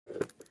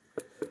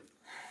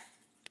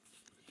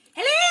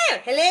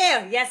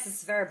Hello. Yes,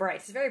 it's very bright.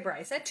 It's very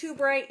bright. Is that too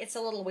bright? It's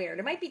a little weird.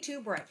 It might be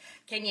too bright.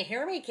 Can you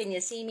hear me? Can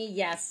you see me?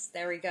 Yes.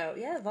 There we go.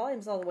 Yeah, the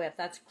volume's all the way up.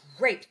 That's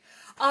great.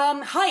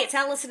 Hi, it's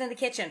Alison in the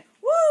kitchen.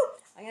 Woo!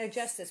 I'm going to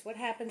adjust this. What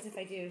happens if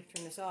I do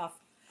turn this off?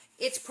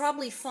 It's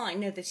probably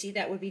fine. No, see,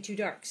 that would be too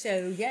dark.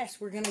 So,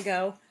 yes, we're going to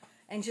go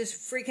and just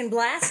freaking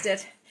blast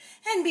it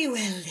and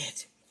bewilder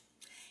it.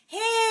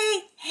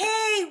 Hey.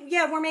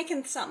 Yeah, we're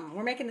making something.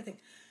 We're making a thing.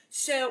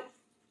 So,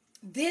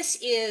 this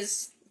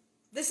is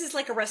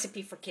like a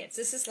recipe for kids.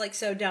 This is like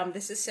so dumb.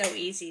 This is so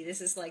easy.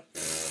 This is like,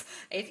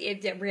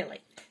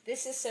 really.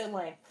 This is so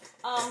lame.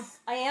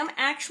 I am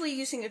actually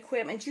using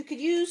equipment. You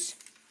could use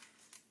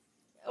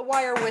a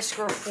wire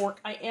whisker or fork.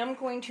 I am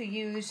going to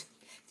use,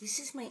 this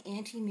is my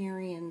Auntie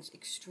Marion's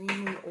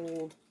extremely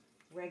old,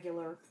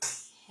 regular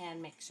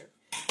hand mixer.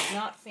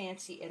 Not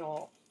fancy at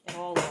all. At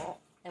all.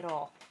 I'll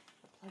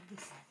plug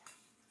this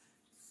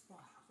in.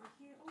 Over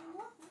here. Oh,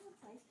 look,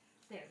 that's nice.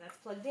 There, that's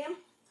plugged in.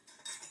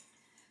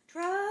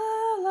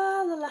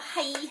 Tra-la-la-la,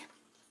 hi.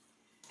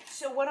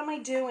 So what am I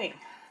doing?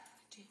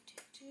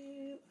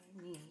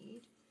 I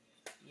need,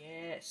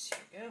 yes,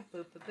 here we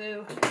go,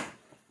 boo.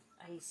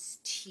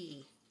 Iced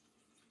tea.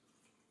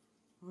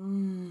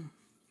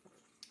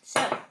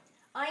 So,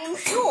 I am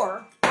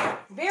sure,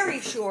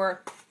 very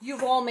sure,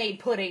 you've all made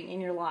pudding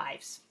in your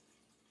lives.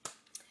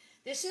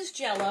 This is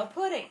Jell-O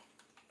pudding.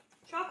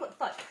 Chocolate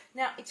fudge.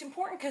 Now, it's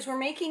important because we're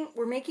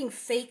making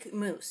fake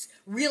mousse.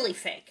 Really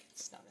fake.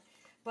 It's not,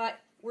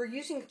 but we're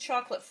using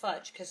chocolate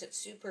fudge because it's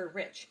super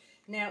rich.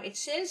 Now, it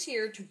says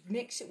here to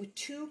mix it with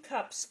 2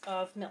 cups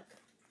of milk.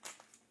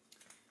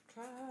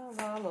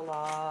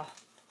 Tra-la-la-la.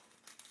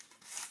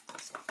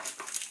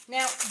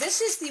 Now,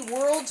 this is the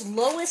world's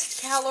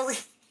lowest calorie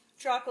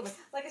chocolate.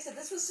 Like I said,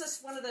 this was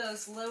just one of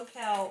those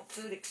low-cal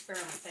food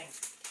experiment things.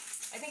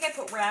 I think I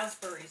put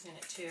raspberries in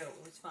it, too.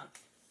 It was fun.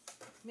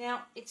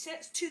 Now, it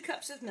says 2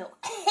 cups of milk.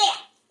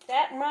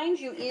 That, mind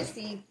you, is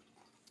the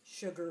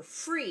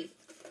sugar-free.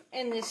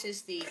 And this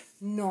is the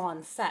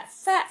non-fat,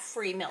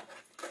 fat-free milk.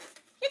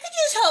 You could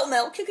use whole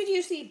milk. You could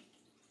use the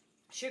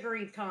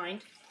sugary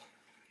kind.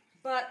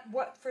 But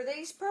for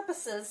these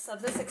purposes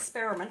of this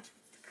experiment,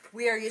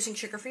 we are using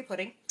sugar-free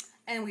pudding,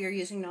 and we are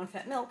using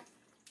non-fat milk,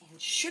 and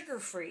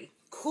sugar-free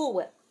Cool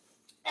Whip.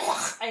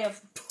 I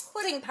have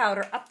pudding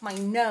powder up my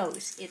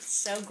nose. It's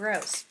so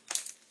gross.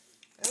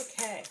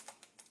 Okay.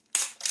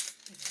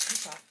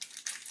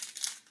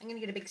 I'm going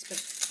to get a big spoon.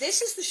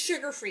 This is the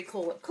sugar-free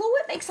Cool Whip. Cool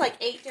Whip makes like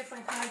 8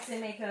 different kinds. They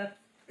make a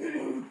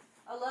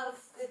lot of,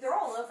 they're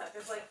all low-fat.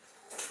 There's like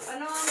a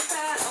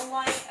non-fat, a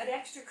light, an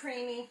extra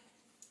creamy.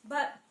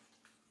 But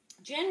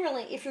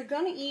generally, if you're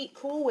going to eat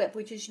Cool Whip,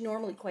 which is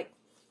normally quite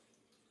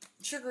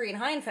sugary and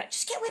high in fat,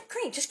 just get whipped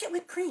cream. Just get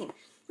whipped cream.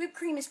 Whipped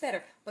cream is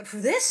better. But for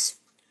this,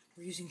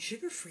 we're using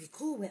sugar-free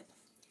Cool Whip.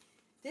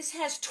 This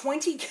has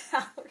 20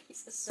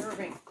 calories a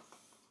serving.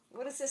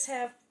 What does this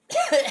have?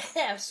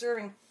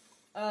 Serving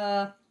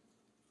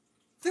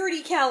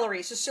 30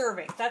 calories a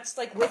serving. That's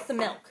like with the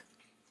milk.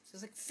 So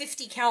it's like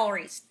 50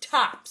 calories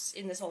tops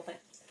in this whole thing.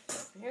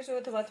 Here's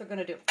what we're going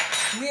to do.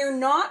 We're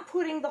not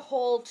putting the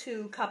whole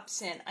 2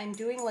 cups in. I'm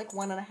doing like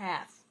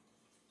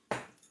 1.5.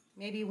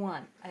 Maybe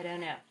 1. I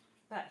don't know.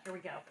 But here we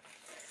go.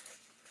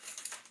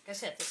 Like I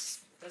said,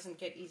 this doesn't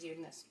get easier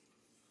than this.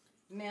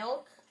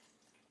 Milk.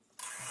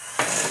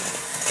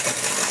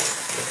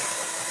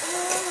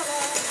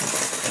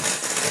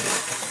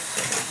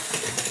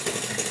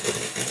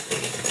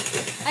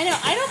 I know,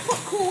 I don't put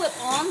Cool Whip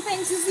on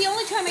things. This is the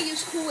only time I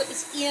use Cool Whip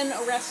is in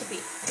a recipe.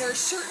 There are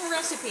certain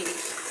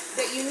recipes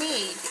that you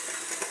need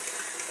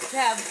to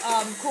have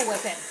Cool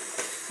Whip in.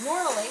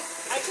 Normally,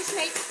 I just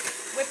make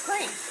whipped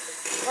cream.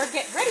 Or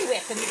get ready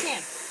whip if you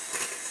can.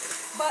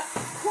 But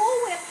Cool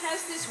Whip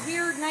has this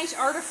weird, nice,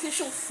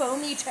 artificial,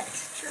 foamy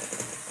texture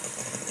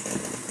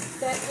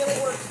that really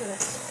works for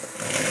this.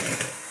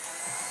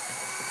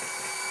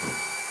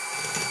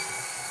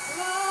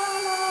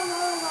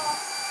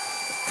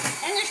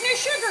 And there's no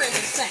sugar in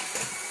this thing.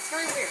 It's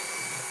very weird.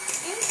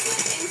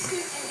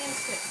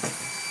 Instant.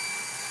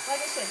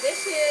 Like I said,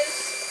 this is...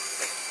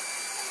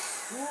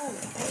 Ooh,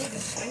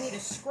 I need a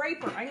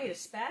scraper. I need a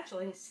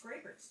spatula. I need a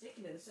scraper. It's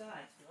sticking to the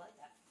sides. You like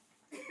that?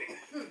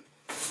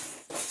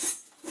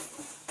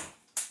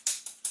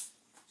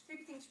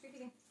 Scrapey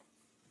thing.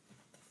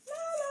 La.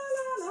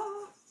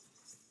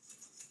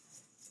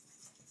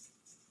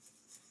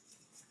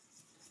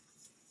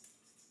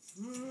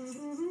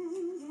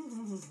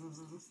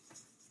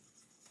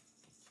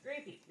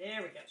 Scrapey.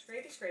 There we go.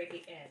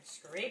 Scrapey, and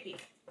scrapey.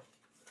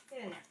 Get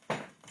in there.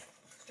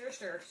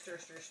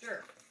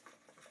 Stir.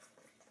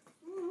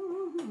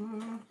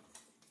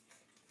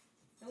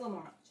 A little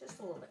more, just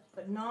a little bit,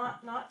 but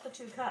not the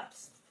 2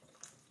 cups.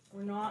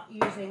 We're not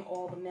using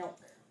all the milk.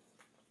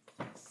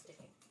 It's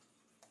sticking.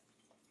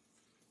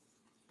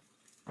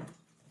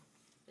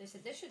 They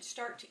said this should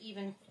start to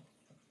even,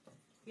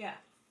 yeah.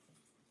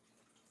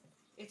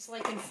 It's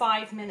like in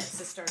 5 minutes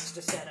it starts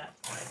to set up.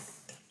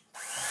 Mix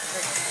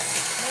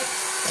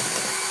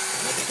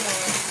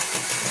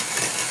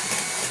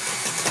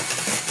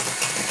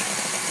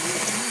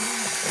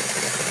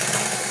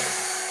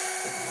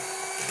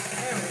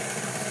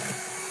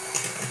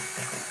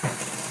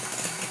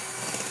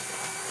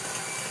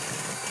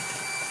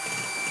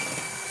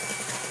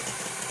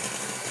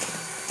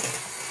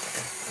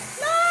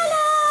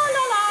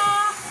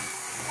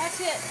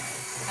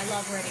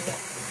ready to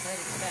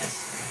best.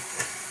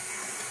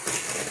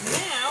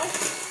 Now,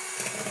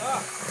 oh,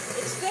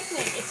 it's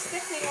thickening. It's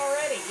thickening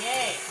already.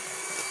 Yay.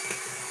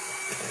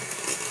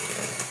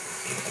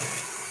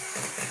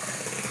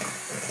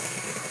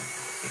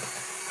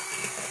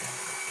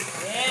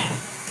 Yeah.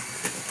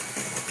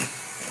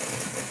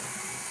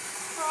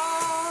 La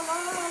la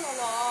la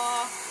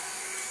la.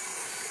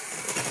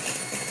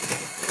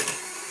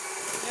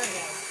 There we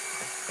go.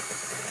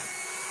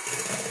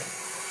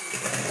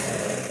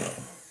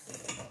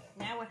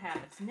 Now what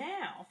happens?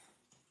 Now,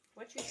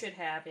 what you should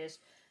have is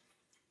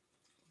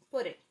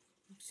pudding.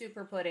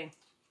 Super pudding.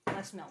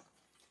 Less milk.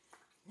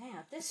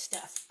 Now, this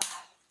stuff,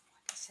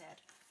 like I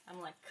said, I'm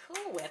like,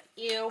 Cool Whip,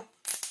 ew.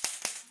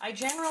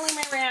 Generally,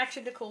 my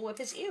reaction to Cool Whip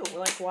is ew.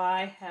 Like,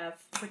 why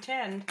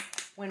pretend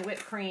when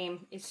whipped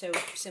cream is so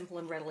simple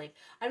and readily.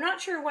 I'm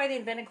not sure why they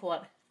invented Cool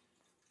Whip.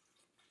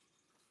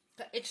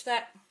 It's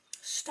that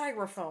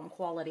styrofoam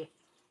quality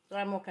that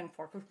I'm looking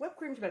for. Because whipped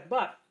cream's good.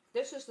 But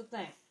this is the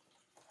thing.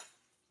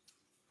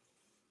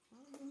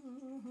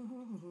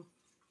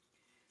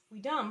 We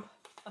dump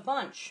a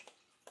bunch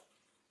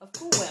of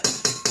Cool Whip,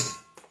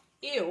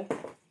 ew,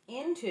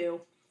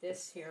 into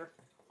this here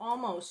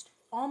almost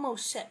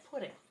set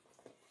pudding.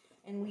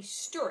 And we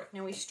stir it.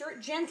 Now we stir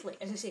it gently.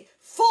 As I say,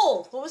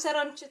 fold. What was that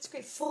on Schitt's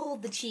Creek?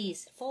 Fold the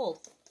cheese.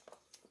 Fold.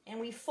 And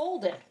we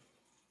fold it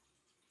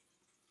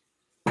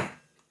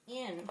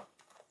in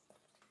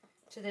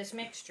to this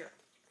mixture.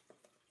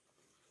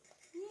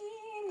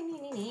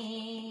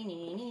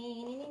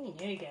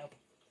 There you go.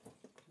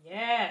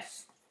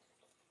 Yes.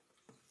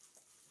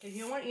 Because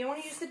you don't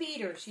want to use the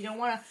beaters. You don't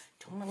want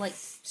to like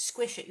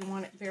squish it. You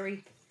want it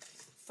very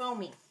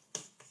foamy.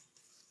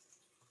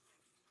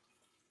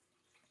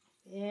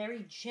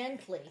 Very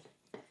gently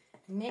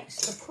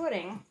mix the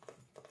pudding.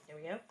 There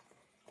we go.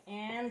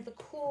 And the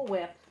Cool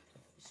Whip.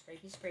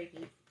 Scrapey,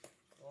 scrapey.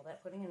 All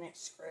that pudding in there.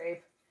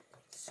 Scrape,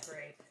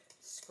 scrape,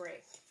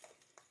 scrape.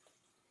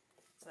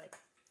 It's like,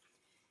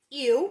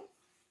 ew.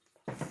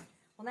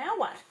 Well, now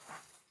what?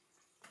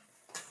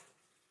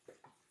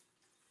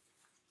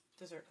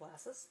 Dessert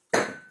glasses.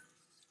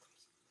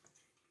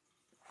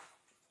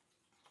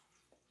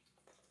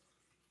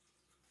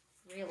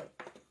 Really?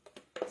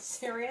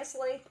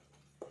 Seriously?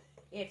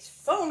 It's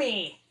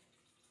foamy.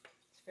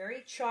 It's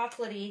very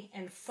chocolatey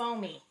and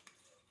foamy.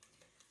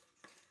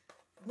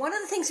 One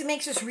of the things that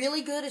makes this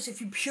really good is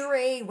if you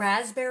puree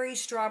raspberry,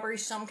 strawberry,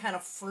 some kind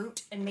of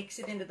fruit, and mix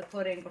it into the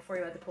pudding before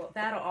you add the Cool Whip.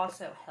 That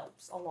also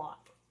helps a lot.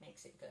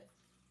 Makes it good.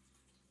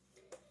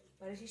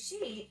 But as you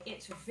see,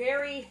 it's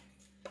very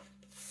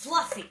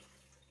fluffy.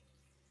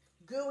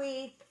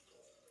 Gooey.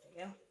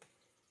 There you go.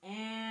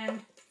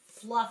 And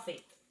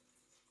fluffy.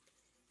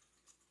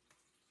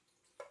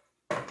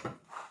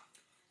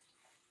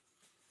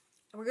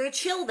 We're going to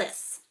chill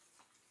this.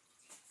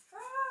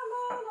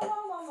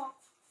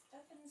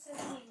 Open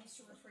sesame,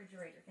 Mr.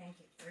 Refrigerator. Thank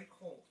you. Very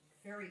cold.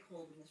 Very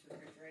cold in this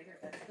refrigerator.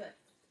 That's good.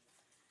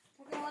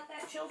 We're going to let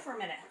that chill for a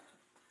minute.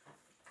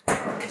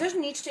 It doesn't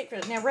need to take for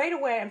this. Now, right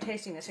away, I'm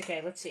tasting this. Okay,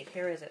 let's see.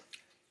 Here is it.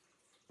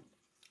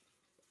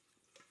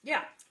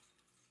 Yeah.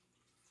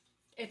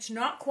 It's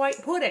not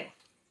quite pudding.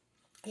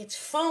 It's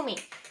foamy.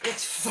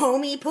 It's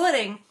foamy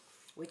pudding,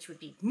 which would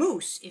be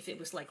mousse if it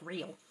was like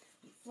real.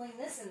 You fling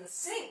this in the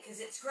sink because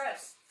it's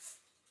gross.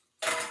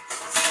 La,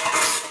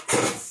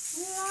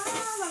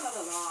 la, la,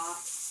 la, la.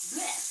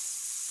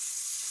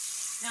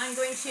 Now I'm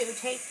going to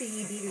take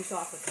the beaters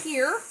off of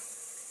here,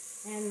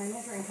 and my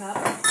measuring cup,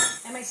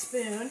 and my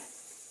spoon.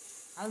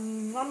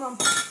 I'm going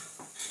to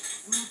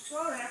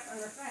throw that on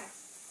the thing.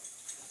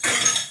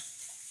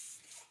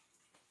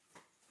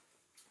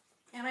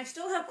 And I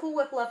still have Cool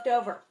Whip left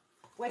over,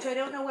 which I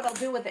don't know what I'll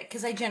do with it,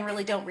 because I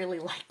generally don't really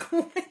like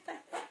Cool Whip.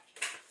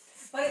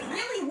 But it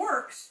really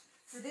works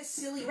for this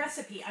silly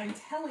recipe, I'm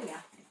telling you.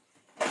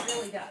 It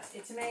really does.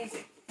 It's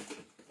amazing.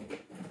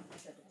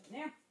 Set that in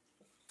there.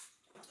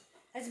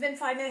 Has it been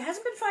 5 minutes?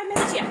 Hasn't been 5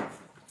 minutes yet. I'm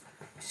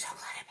so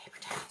glad I have paper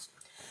towels.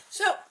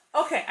 So,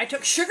 okay, I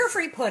took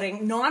sugar-free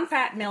pudding,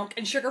 non-fat milk,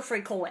 and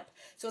sugar-free Cool Whip.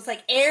 So it's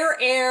like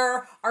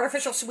air,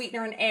 artificial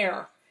sweetener, and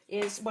air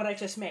is what I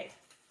just made.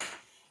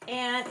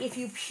 And if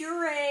you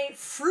puree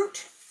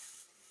fruit,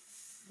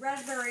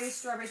 raspberries,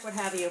 strawberries, what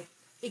have you,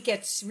 it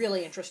gets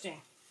really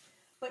interesting.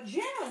 But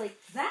generally,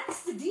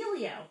 that's the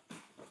dealio,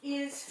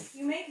 is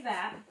you make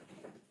that,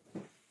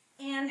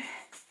 and,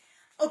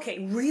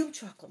 okay, real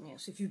chocolate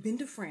mousse. If you've been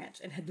to France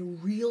and had the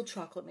real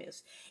chocolate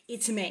mousse,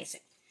 it's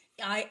amazing.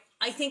 I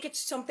think it's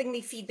something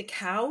they feed the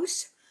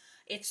cows.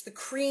 It's the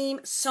cream,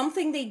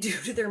 something they do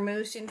to their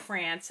mousse in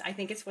France. I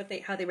think it's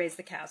how they raise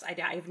the cows. I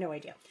have no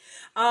idea.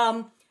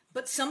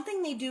 But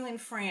something they do in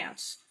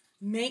France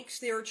makes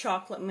their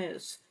chocolate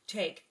mousse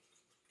take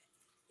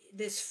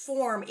this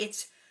form.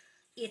 It's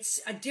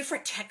a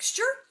different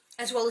texture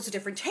as well as a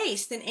different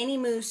taste than any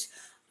mousse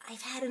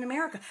I've had in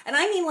America. And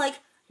I mean, like,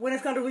 when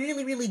I've gone to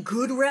really, really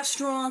good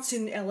restaurants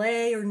in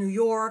LA or New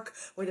York,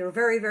 where they were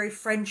very, very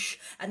French,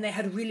 and they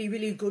had really,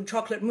 really good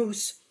chocolate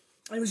mousse,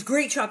 and it was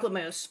great chocolate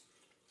mousse.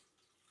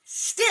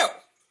 Still,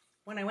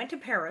 when I went to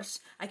Paris,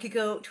 I could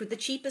go to the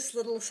cheapest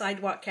little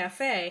sidewalk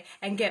cafe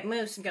and get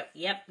mousse and go,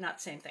 yep, not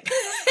the same thing.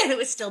 And it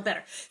was still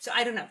better. So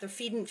I don't know. They're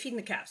feeding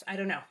the cows. I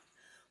don't know.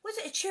 Was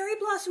it a Cherry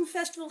Blossom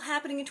Festival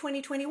happening in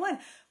 2021?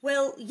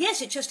 Well,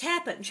 yes, it just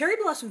happened. Cherry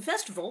Blossom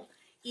Festival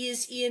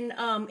is in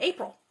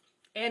April.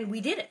 And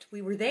we did it.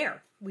 We were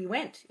there. We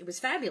went. It was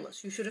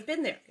fabulous. You should have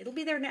been there. It'll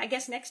be there, I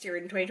guess, next year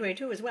in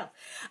 2022 as well.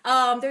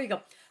 There you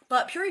go.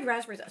 But pureed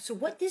raspberries. So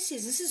what this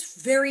is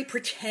very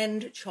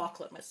pretend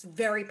chocolate mousse.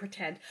 Very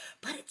pretend.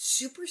 But it's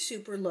super,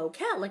 super low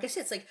cal. Like I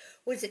said, it's like,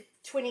 what is it,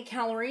 20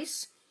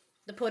 calories,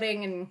 the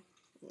pudding, and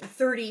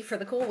 30 for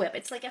the Cool Whip.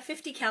 It's like a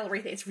 50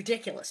 calorie thing. It's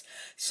ridiculous.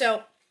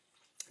 So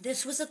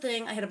this was a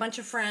thing. I had a bunch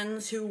of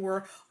friends who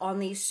were on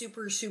these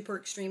super, super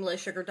extreme low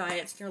sugar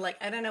diets. And they're like,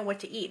 I don't know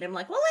what to eat. And I'm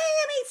like, well,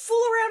 let me fool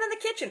around in the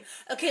kitchen.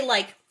 Okay,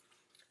 like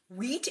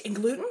wheat and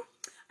gluten.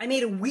 I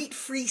made a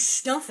wheat-free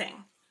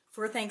stuffing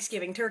for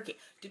Thanksgiving turkey.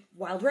 Did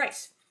wild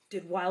rice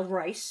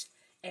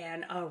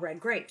and red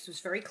grapes. It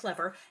was very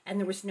clever, and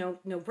there was no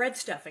bread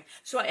stuffing.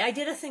 So I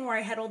did a thing where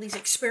I had all these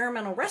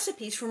experimental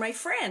recipes for my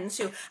friends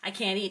who, I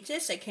can't eat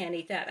this, I can't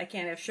eat that, I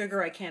can't have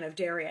sugar, I can't have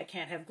dairy, I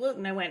can't have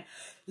gluten. I went,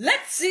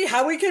 let's see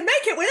how we can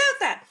make it without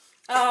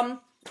that.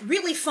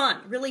 Really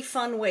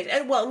fun ways.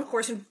 And, well, of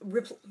course,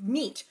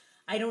 meat.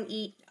 I don't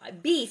eat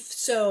beef,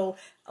 so,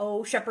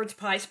 shepherd's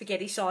pie,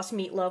 spaghetti sauce,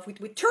 meatloaf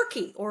with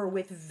turkey or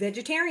with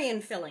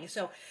vegetarian filling.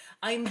 So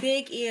I'm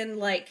big in,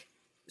 like,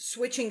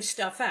 switching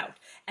stuff out.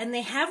 And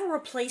they have a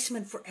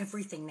replacement for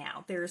everything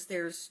now. There's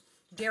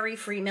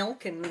dairy-free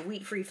milk and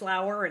wheat-free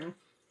flour and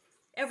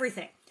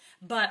everything.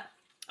 But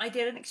I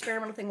did an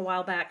experimental thing a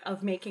while back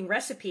of making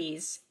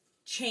recipes,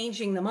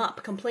 changing them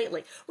up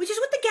completely, which is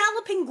what the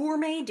Galloping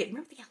Gourmet did.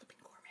 Remember the Galloping Gourmet?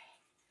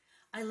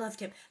 I loved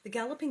him. The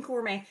Galloping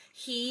Gourmet,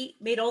 he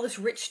made all this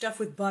rich stuff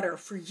with butter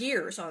for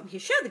years on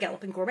his show, The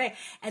Galloping Gourmet.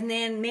 And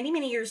then many,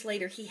 many years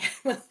later, he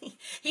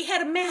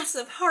had a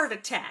massive heart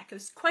attack. It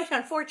was quite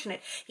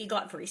unfortunate. He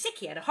got very sick.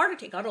 He had a heart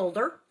attack, got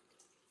older.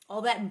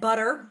 All that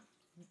butter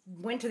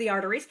went to the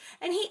arteries,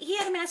 and he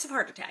had a massive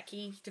heart attack.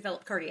 He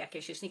developed cardiac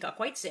issues, and he got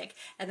quite sick.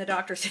 And the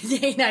doctor said,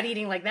 he's not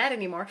eating like that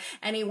anymore.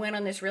 And he went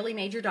on this really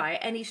major diet,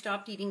 and he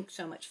stopped eating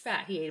so much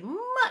fat. He ate a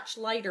much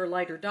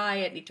lighter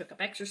diet, and he took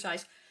up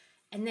exercise.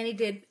 And then he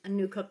did a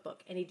new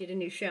cookbook, and he did a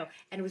new show.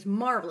 And it was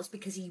marvelous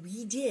because he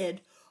redid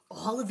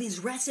all of his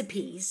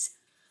recipes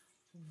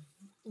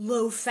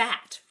low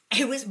fat.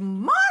 It was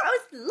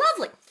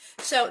lovely.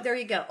 So there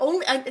you go.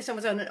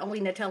 Someone's on only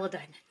Nutella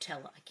diet.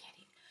 Nutella, I can't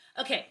eat.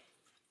 Okay,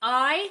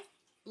 I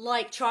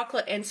like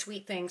chocolate and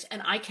sweet things,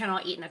 and I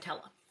cannot eat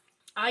Nutella.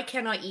 I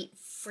cannot eat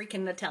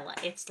freaking Nutella.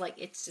 It's like,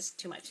 it's just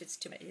too much. It's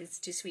too much. It's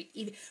too sweet.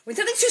 Even when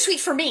something's too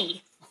sweet for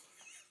me.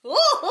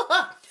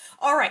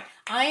 All right,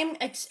 I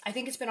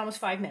think it's been almost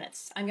 5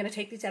 minutes. I'm going to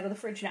take these out of the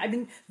fridge now. I've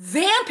been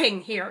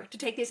vamping here to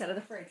take these out of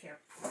the fridge here.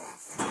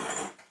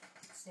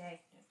 Stay,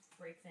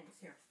 break things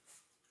here.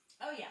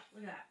 Oh yeah,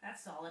 look at that.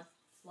 That's solid.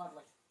 It's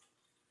lovely.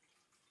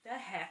 The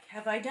heck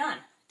have I done?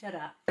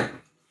 Ta-da.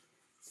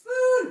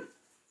 Spoon!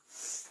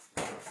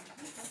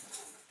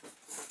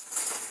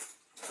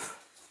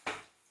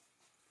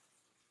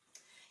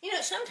 You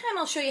know, sometime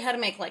I'll show you how to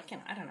make, like,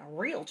 I don't know,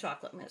 real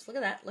chocolate mousse. Look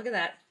at that. Look at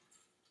that.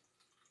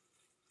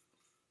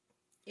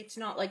 It's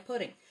not like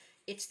pudding.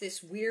 It's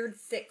this weird,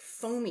 thick,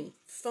 foamy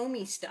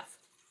stuff.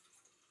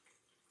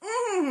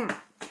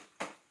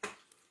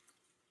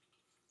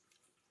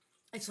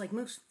 It's like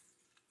mousse.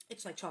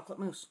 It's like chocolate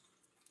mousse.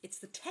 It's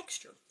the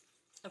texture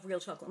of real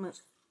chocolate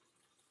mousse.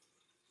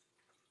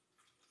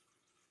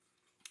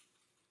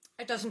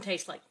 It doesn't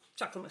taste like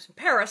chocolate mousse in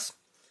Paris,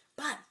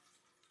 but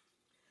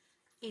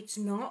it's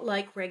not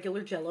like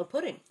regular Jell-O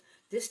pudding.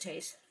 This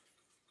tastes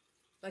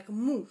like a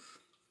mousse.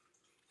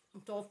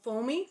 It's all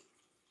foamy.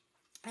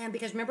 And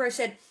because remember I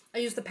said I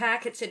used the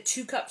pack, it said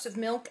 2 cups of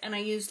milk, and I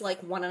used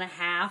like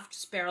 1.5,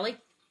 just barely.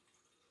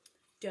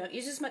 Don't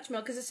use as much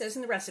milk as it says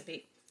in the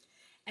recipe.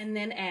 And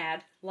then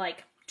add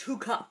like 2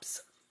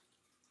 cups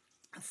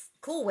of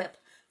Cool Whip.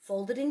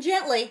 Fold it in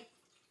gently.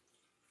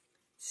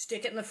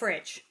 Stick it in the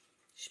fridge.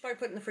 You should probably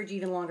put it in the fridge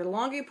even longer. The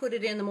longer you put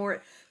it in, the more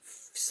it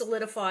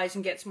solidifies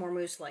and gets more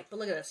mousse-like. But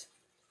look at this.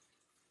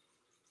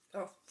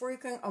 Oh,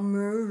 freaking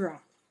amazing.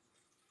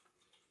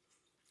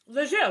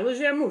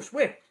 Léger mousse,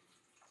 oui.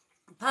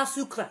 Pas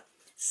sucre,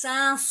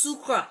 sans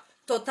sucre,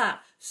 total,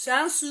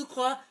 sans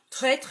sucre,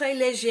 très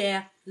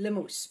léger, le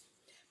mousse.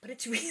 But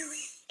it's really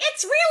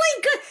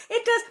good.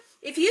 It does.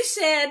 If you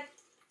said,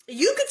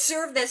 you could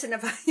serve this, and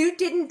if you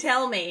didn't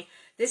tell me,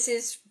 this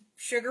is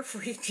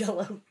sugar-free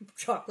Jell-O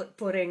chocolate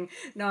pudding,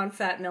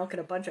 non-fat milk,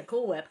 and a bunch of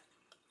Cool Whip,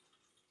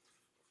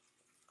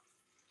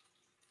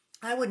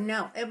 I wouldn't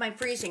know. Am I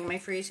freezing? Am I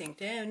freezing?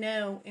 Oh,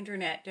 no,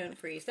 internet, don't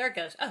freeze. There it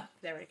goes. Oh,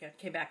 there we go.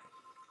 Came back.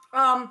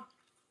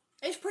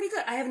 It's pretty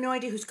good. I have no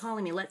idea who's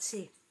calling me. Let's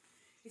see.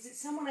 Is it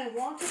someone I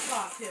want to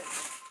talk to?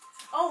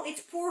 Oh,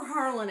 it's poor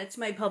Harlan. It's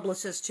my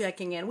publicist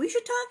checking in. We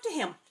should talk to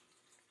him.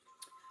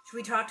 Should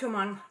we talk to him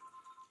on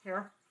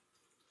here?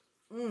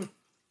 All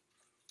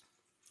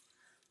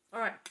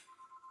right.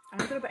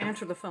 I'm going to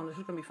answer the phone. This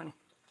is going to be funny.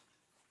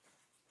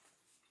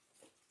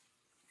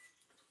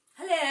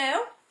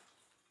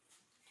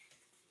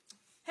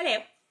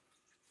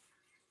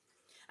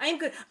 am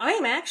good. I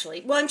am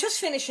actually, well, I'm just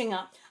finishing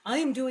up. I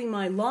am doing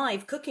my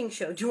live cooking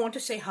show. Do you want to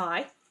say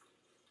hi?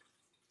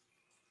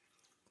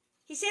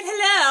 He said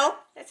hello.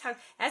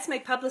 That's my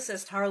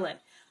publicist, Harlan.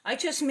 I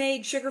just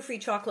made sugar-free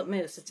chocolate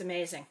mousse. It's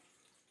amazing.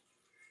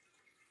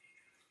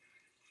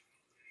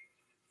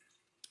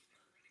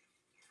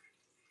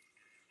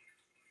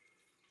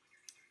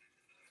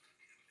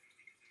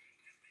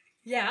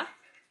 Yeah.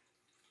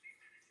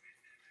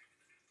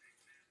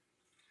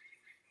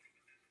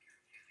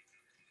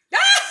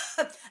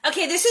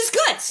 Okay, this is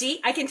good.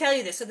 See, I can tell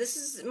you this. So this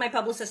is my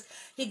publicist.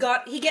 He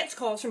gets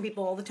calls from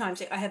people all the time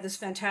saying, I have this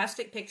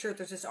fantastic picture.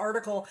 There's this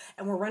article,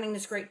 and we're running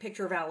this great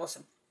picture of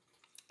Alison.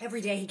 Every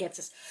day he gets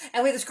this.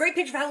 And we have this great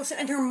picture of Alison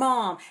and her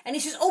mom. And he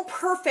says, oh,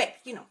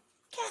 perfect. You know,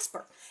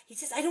 Casper. He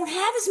says, I don't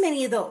have as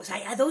many of those.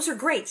 Those are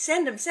great.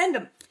 Send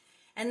them.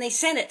 And they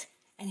sent it.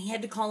 And he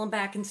had to call him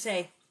back and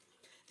say,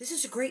 this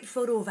is a great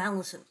photo of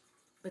Alison,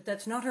 but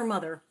that's not her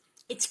mother.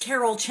 It's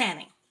Carol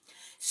Channing.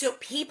 So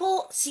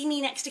people see me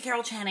next to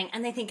Carol Channing,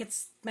 and they think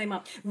it's my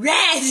mom.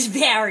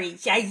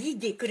 Raspberries!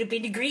 It could have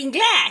been a green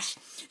glass.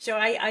 So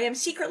I am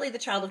secretly the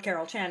child of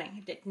Carol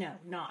Channing. No,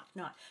 not.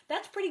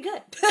 That's pretty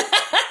good.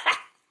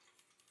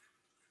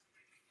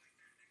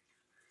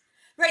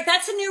 Right,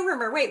 that's a new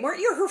rumor. Wait, weren't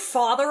you her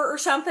father or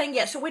something?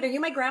 Yeah, so wait, are you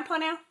my grandpa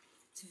now?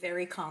 It's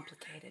very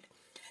complicated.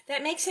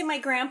 That makes him my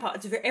grandpa.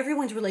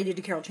 Everyone's related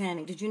to Carol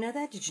Channing. Did you know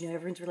that? Did you know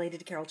everyone's related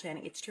to Carol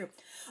Channing? It's true.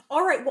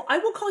 All right, well, I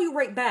will call you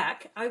right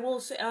back. I will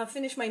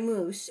finish my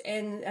mousse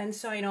and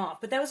sign off.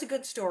 But that was a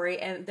good story,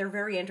 and they're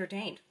very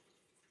entertained.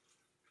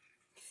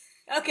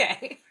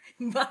 Okay,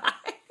 bye.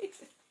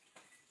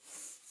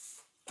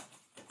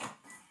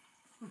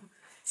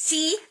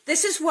 See,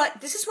 this is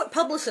what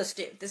publicists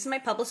do. This is my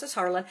publicist,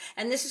 Harlan,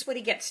 and this is what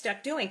he gets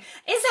stuck doing.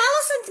 Is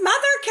Alison's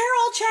mother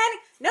Carol Channing?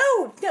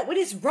 No, what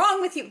is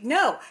wrong with you?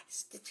 No,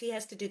 he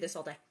has to do this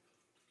all day.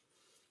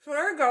 So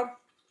there you go.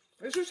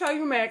 This is how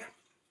you make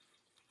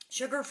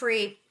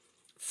sugar-free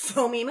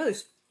foamy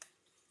mousse.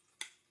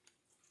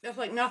 It's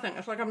like nothing.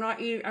 It's like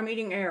I'm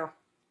eating air.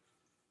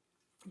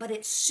 But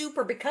it's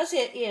super, because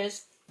it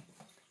is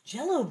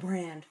Jell-O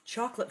brand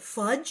chocolate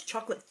fudge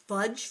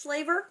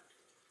flavor.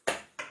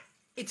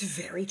 It's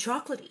very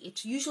chocolatey.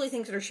 It's usually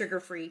things that are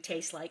sugar-free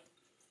taste like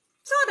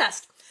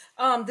sawdust.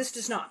 This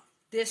does not.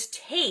 This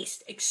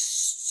tastes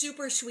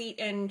super sweet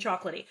and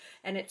chocolatey.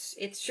 And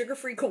it's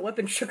sugar-free Cool Whip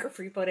and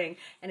sugar-free pudding.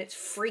 And it's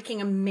freaking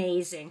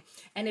amazing.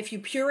 And if you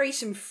puree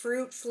some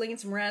fruit, fling in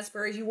some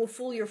raspberries, you will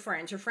fool your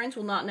friends. Your friends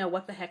will not know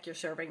what the heck you're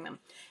serving them.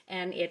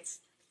 And it's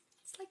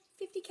like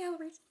 50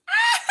 calories.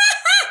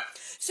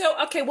 So,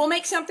 okay, we'll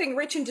make something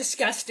rich and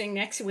disgusting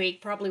next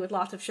week, probably with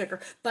lots of sugar.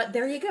 But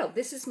there you go.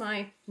 This is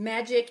my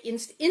magic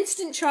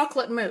instant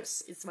chocolate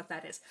mousse, is what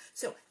that is.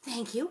 So,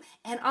 thank you,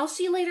 and I'll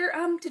see you later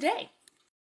today.